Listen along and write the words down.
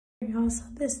Y'all, so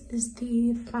this is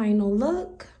the final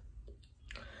look.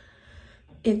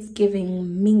 It's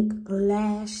giving mink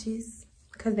lashes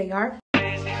because they are.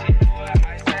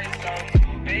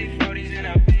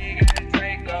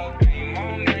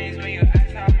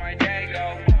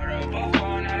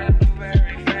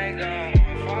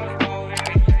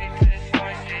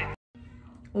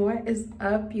 What is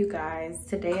up, you guys?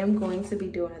 Today I'm going to be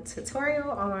doing a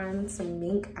tutorial on some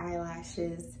mink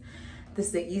eyelashes. This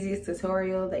is the easiest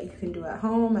tutorial that you can do at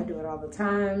home. I do it all the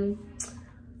time.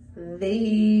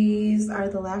 These are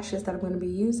the lashes that I'm going to be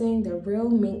using. They're real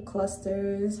mink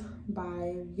clusters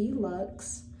by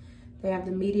Velux. They have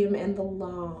the medium and the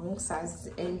long sizes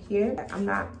in here. I'm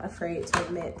not afraid to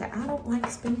admit that I don't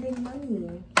like spending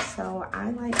money. So I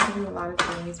like doing a lot of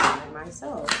things by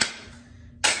myself.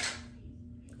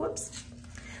 Whoops.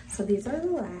 So these are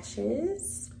the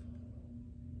lashes.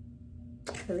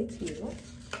 Really cute.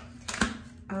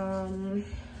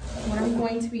 What I'm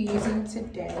going to be using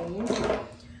today,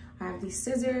 I have these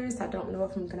scissors. I don't know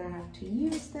if I'm gonna have to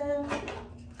use them.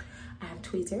 I have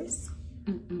tweezers.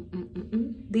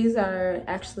 These are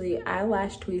actually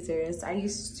eyelash tweezers. I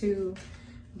used to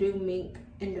do mink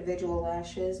individual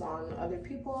lashes on other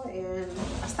people, and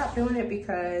I stopped doing it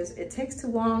because it takes too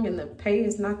long and the pay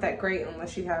is not that great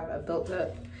unless you have a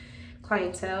built-up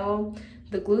clientele.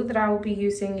 The glue that I will be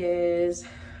using is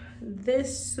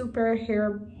this super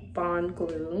hair bond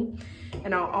glue,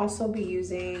 and I'll also be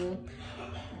using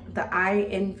the I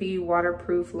Envy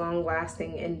waterproof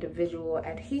long-lasting individual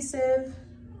adhesive,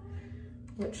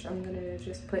 which I'm gonna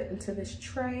just put into this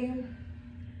tray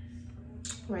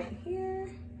right here.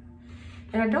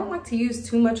 And I don't like to use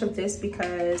too much of this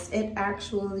because it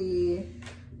actually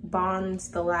bonds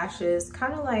the lashes,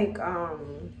 kind of like,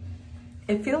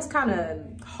 it feels kind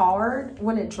of hard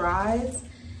when it dries.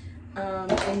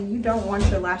 And you don't want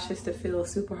your lashes to feel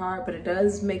super hard, but it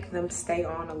does make them stay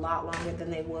on a lot longer than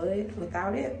they would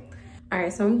without it. All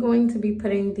right, so I'm going to be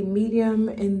putting the medium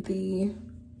in the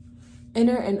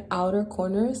inner and outer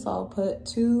corners. So I'll put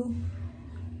 2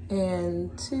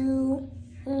 and 2.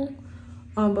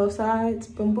 On both sides,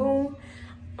 boom, boom.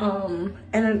 And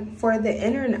then for the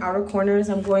inner and outer corners,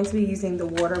 I'm going to be using the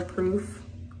waterproof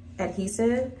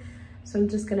adhesive. So I'm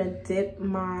just gonna dip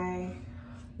my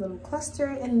little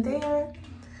cluster in there,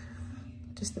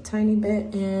 just a tiny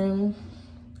bit, and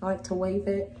I like to wave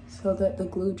it so that the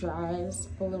glue dries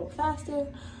a little faster.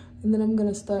 And then I'm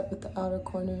gonna start with the outer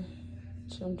corner,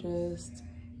 which I'm just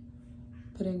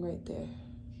putting right there.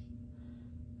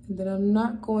 And then I'm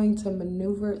not going to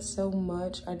maneuver it so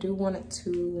much. I do want it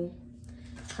to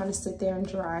kind of sit there and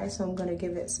dry, so I'm gonna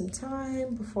give it some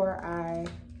time before I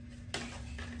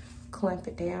clamp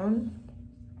it down.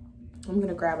 I'm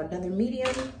gonna grab another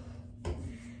medium.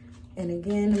 And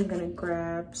again, I'm gonna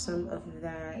grab some of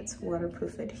that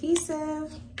waterproof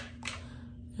adhesive.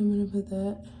 I'm gonna put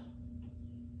that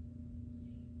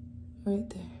right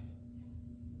there.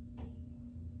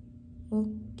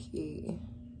 Okay.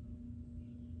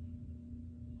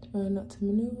 Try not to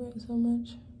maneuver it so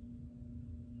much,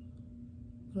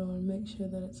 but I want to make sure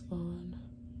that it's on.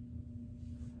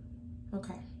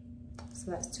 Okay, so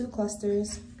that's 2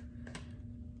 clusters.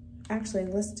 Actually,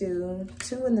 let's do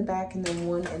 2 in the back and then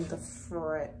 1 in the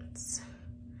front.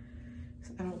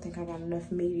 I don't think I got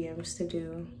enough mediums to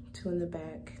do 2 in the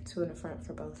back, 2 in the front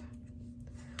for both.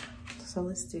 So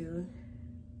let's fan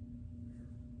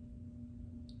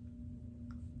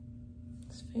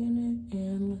it,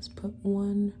 and let's put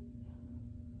 1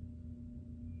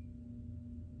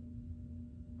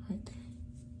 right there.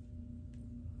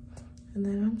 And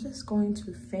then I'm just going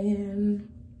to fan.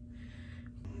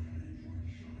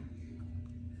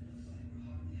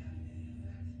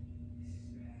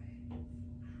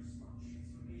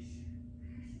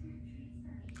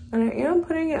 And I am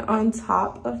putting it on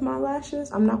top of my lashes.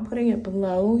 I'm not putting it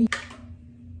below.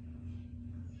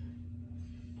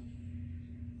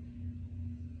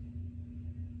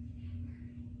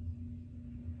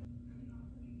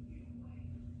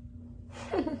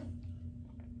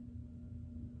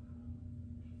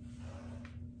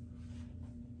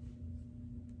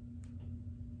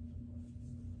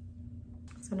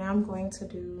 So now I'm going to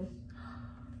do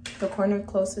the corner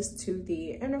closest to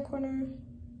the inner corner.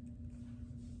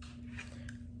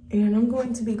 And I'm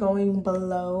going to be going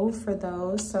below for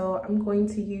those. So I'm going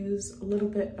to use a little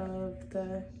bit of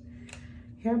the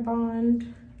hair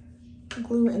bond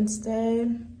glue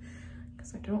instead,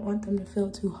 because I don't want them to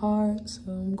feel too hard. So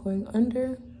I'm going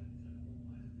under.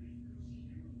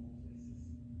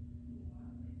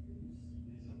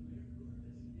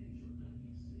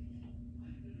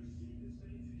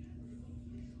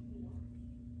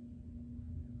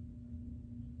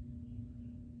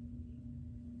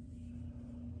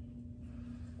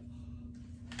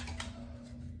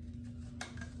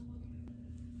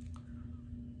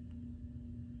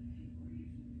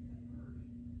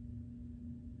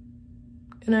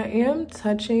 And I am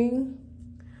touching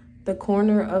the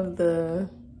corner of the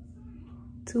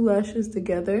two lashes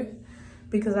together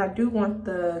because I do want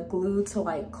the glue to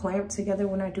like clamp together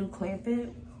when I do clamp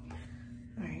it.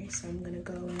 All right, so I'm gonna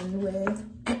go in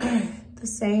with the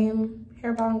same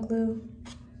hair bond glue.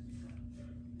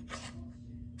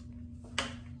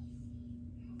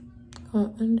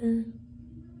 Go under.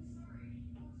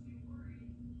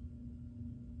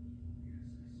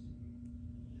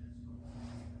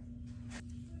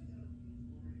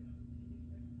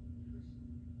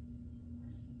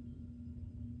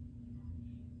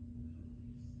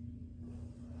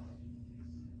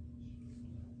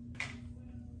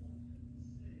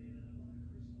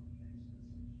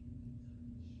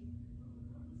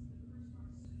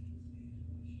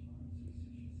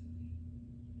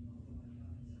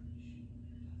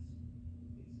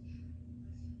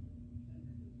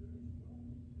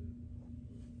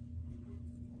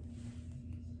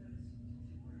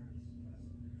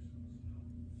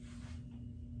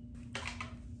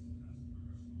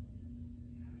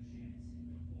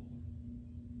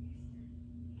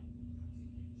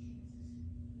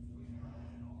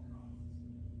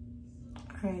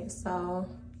 All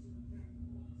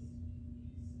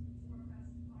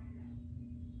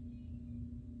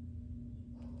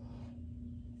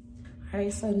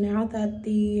right, so now that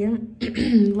the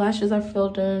lashes are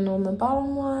filled in on the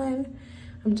bottom one,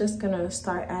 I'm just gonna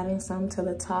start adding some to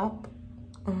the top.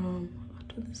 I'll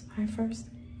do this eye first.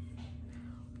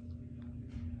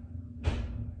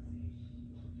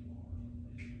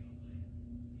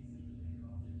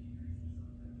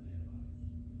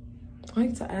 I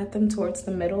like to add them towards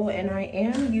the middle, and I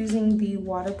am using the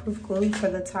waterproof glue for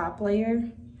the top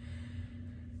layer.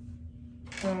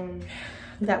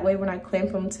 That way when I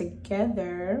clamp them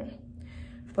together,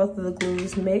 both of the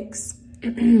glues mix. So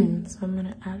I'm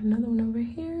gonna add another one over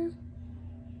here.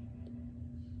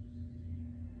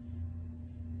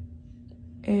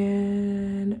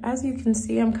 And as you can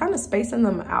see, I'm kind of spacing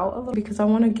them out a little because I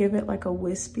want to give it like a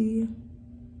wispy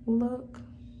look.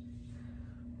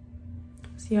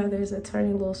 See how there's a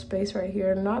tiny little space right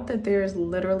here? Not that there's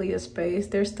literally a space.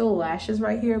 There's still lashes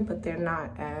right here, but they're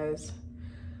not as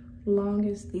long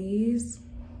as these.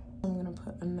 I'm gonna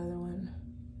put another one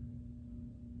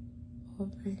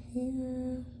over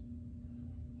here.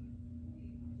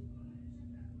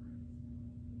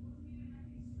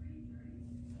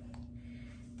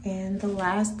 And the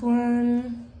last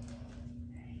one,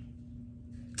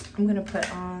 I'm gonna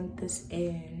put on this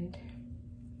end.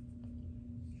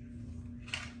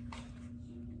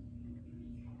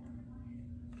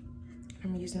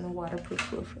 I'm using the waterproof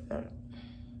glue for that.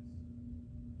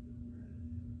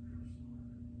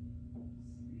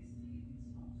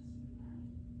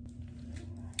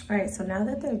 All right, so now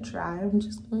that they're dry, I'm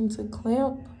just going to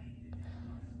clamp.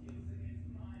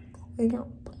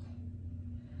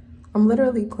 I'm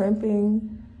literally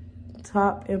clamping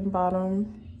top and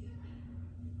bottom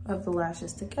of the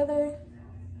lashes together.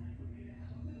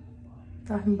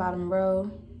 Top and bottom row.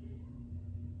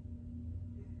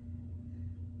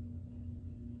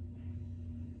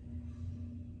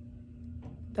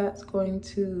 That's going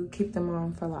to keep them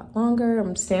on for a lot longer.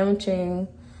 I'm sandwiching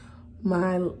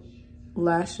my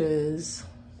lashes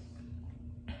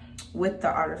with the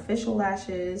artificial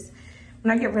lashes.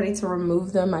 When I get ready to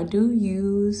remove them, I do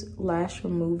use lash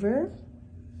remover.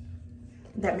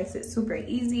 That makes it super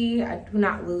easy. I do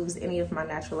not lose any of my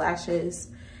natural lashes.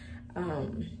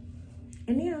 And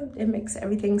yeah, it makes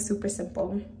everything super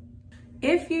simple.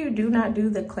 If you do not do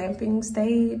the clamping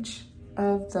stage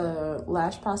of the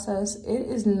lash process, it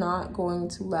is not going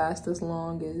to last as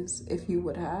long as if you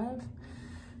would have.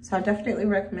 So I definitely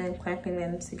recommend clamping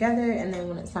them together, and then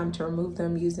when it's time to remove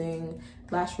them, using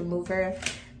lash remover.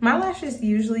 My lashes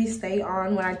usually stay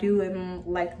on when I do them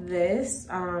like this,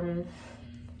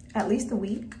 at least a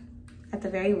week, at the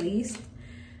very least,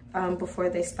 before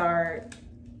they start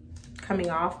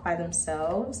coming off by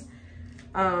themselves.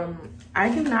 I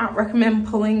do not recommend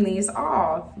pulling these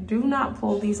off. Do not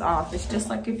pull these off. It's just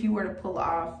like if you were to pull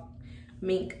off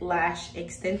mink lash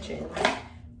extensions.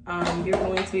 You're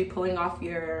going to be pulling off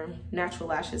your natural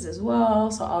lashes as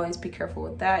well, so always be careful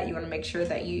with that. You want to make sure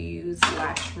that you use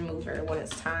lash remover when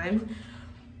it's time.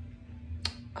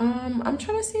 I'm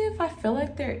trying to see if I feel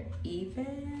like they're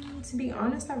even. To be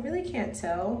honest, I really can't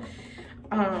tell.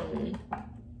 I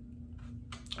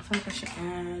feel like I should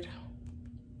add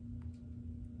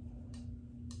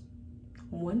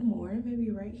one more,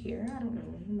 maybe right here. I don't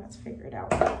know. I'm about to figure it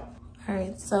out. All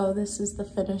right, so this is the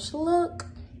finished look.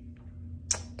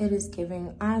 It is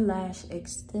giving eyelash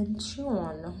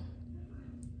extension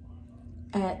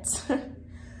at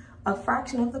a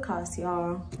fraction of the cost,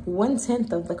 y'all.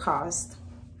 1/10 of the cost.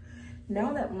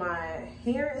 Now that my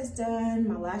hair is done,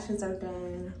 my lashes are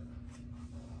done,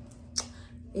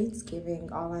 it's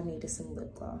giving. All I need is some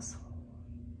lip gloss.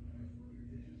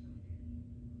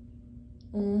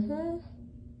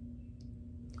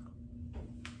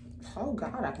 Oh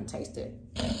God, I can taste it.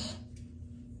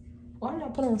 Why did I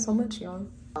put on so much, y'all?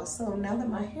 So now that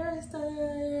my hair is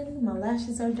done, my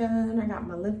lashes are done, I got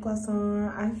my lip gloss on,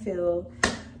 I feel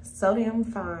so damn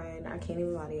fine. I can't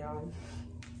even lie to y'all.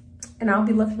 And I'll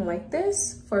be looking like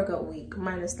this for a good week,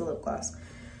 minus the lip gloss.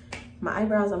 My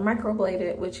eyebrows are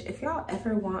microbladed, which if y'all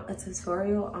ever want a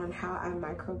tutorial on how I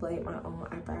microblade my own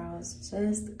eyebrows,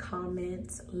 just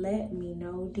comment, let me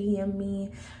know, DM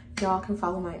me. Y'all can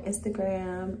follow my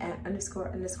Instagram at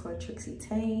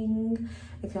 __TrixieTang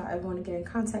if y'all ever want to get in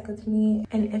contact with me.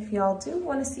 And if y'all do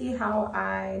want to see how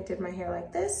I did my hair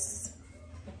like this,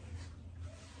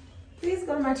 please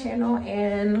go to my channel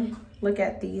and look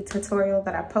at the tutorial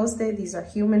that I posted. These are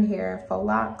human hair faux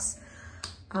locks.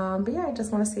 But yeah, I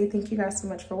just want to say thank you guys so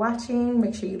much for watching.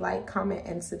 Make sure you like, comment,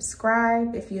 and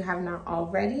subscribe if you have not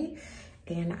already.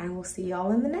 And I will see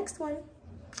y'all in the next one.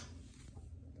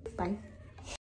 Bye.